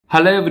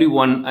Hello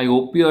everyone, I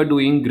hope you are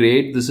doing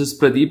great. This is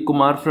Pradeep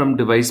Kumar from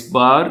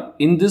DeviceBAR.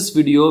 In this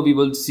video, we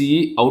will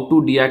see how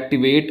to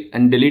deactivate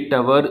and delete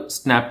our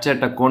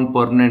Snapchat account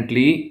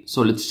permanently.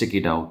 So let's check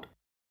it out.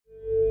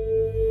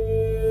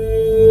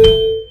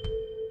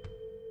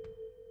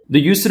 The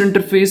user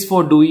interface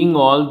for doing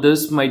all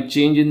this might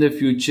change in the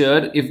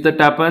future. If that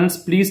happens,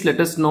 please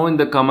let us know in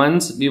the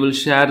comments. We will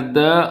share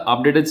the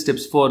updated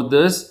steps for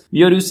this.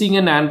 We are using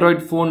an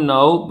Android phone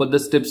now, but the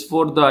steps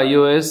for the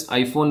iOS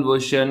iPhone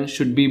version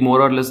should be more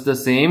or less the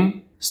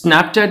same.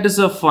 Snapchat is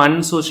a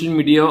fun social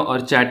media or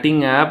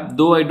chatting app.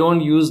 Though I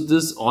don't use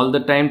this all the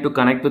time to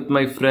connect with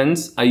my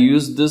friends, I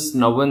use this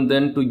now and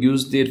then to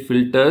use their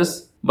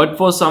filters. But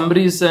for some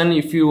reason,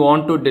 if you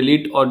want to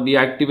delete or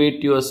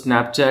deactivate your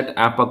Snapchat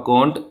app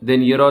account,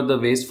 then here are the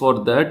ways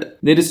for that.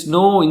 There is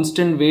no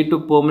instant way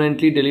to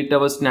permanently delete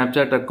our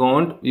Snapchat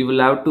account. We will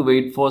have to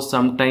wait for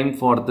some time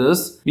for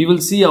this. We will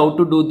see how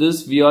to do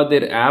this via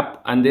their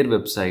app and their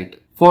website.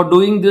 For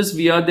doing this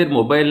via their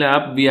mobile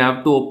app, we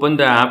have to open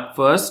the app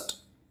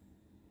first.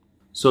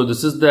 So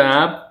this is the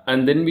app,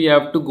 and then we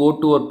have to go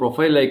to our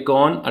profile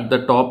icon at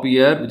the top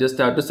here. We just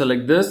have to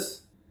select this.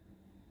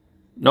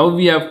 Now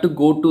we have to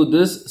go to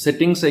this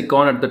settings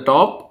icon at the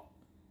top.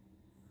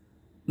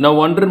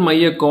 Now under my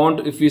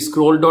account, if we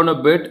scroll down a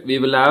bit, we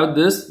will have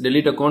this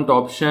delete account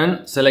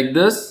option. Select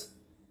this.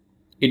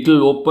 It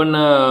will open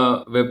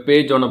a web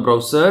page on a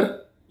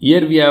browser.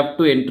 Here we have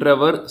to enter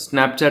our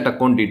Snapchat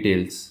account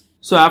details.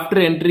 So after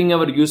entering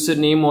our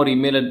username or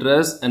email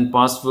address and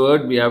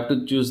password, we have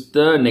to choose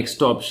the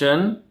next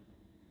option.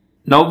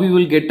 Now we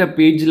will get a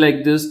page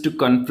like this to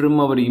confirm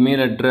our email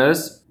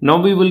address.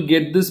 Now we will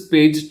get this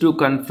page to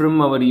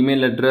confirm our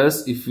email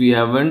address. If we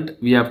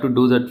haven't, we have to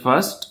do that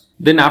first.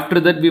 Then after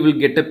that we will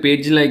get a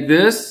page like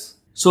this.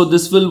 So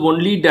this will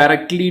only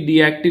directly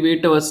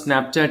deactivate our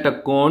Snapchat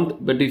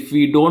account. But if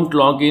we don't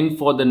log in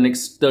for the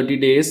next 30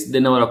 days,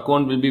 then our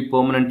account will be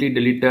permanently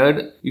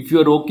deleted. If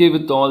you are okay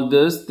with all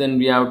this, then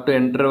we have to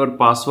enter our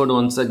password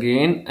once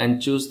again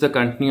and choose the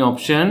continue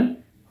option.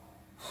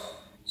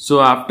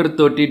 So after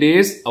 30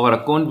 days, our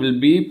account will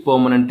be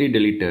permanently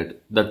deleted.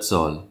 That's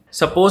all.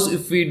 Suppose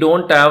if we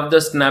don't have the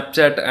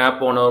Snapchat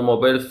app on our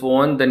mobile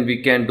phone, then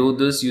we can do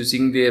this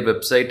using their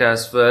website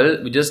as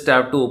well. We just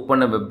have to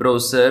open a web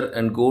browser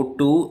and go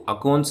to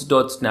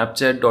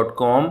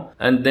accounts.snapchat.com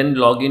and then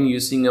log in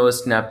using our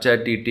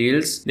Snapchat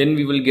details. Then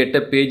we will get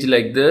a page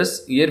like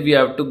this. Here we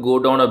have to go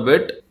down a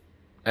bit,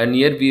 and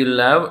here we will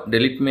have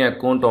delete my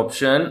account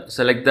option.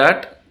 Select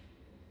that.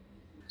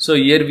 So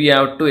here we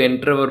have to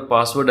enter our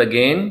password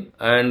again,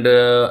 and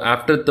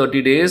after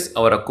 30 days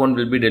our account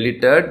will be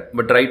deleted,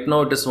 but right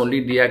now it is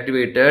only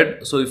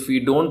deactivated. So if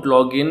we don't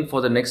log in for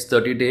the next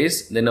 30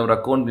 days, then our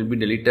account will be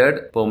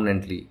deleted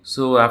permanently.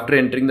 So after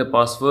entering the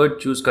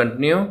password, choose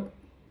continue.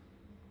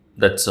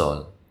 That's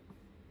all.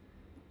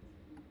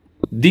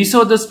 These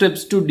are the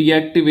steps to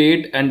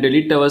deactivate and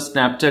delete our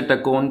Snapchat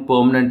account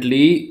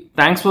permanently.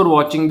 Thanks for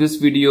watching this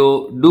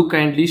video. Do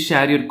kindly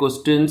share your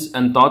questions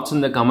and thoughts in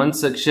the comment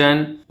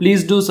section.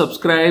 Please do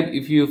subscribe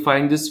if you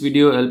find this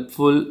video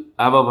helpful.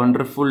 Have a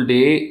wonderful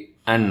day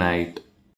and night.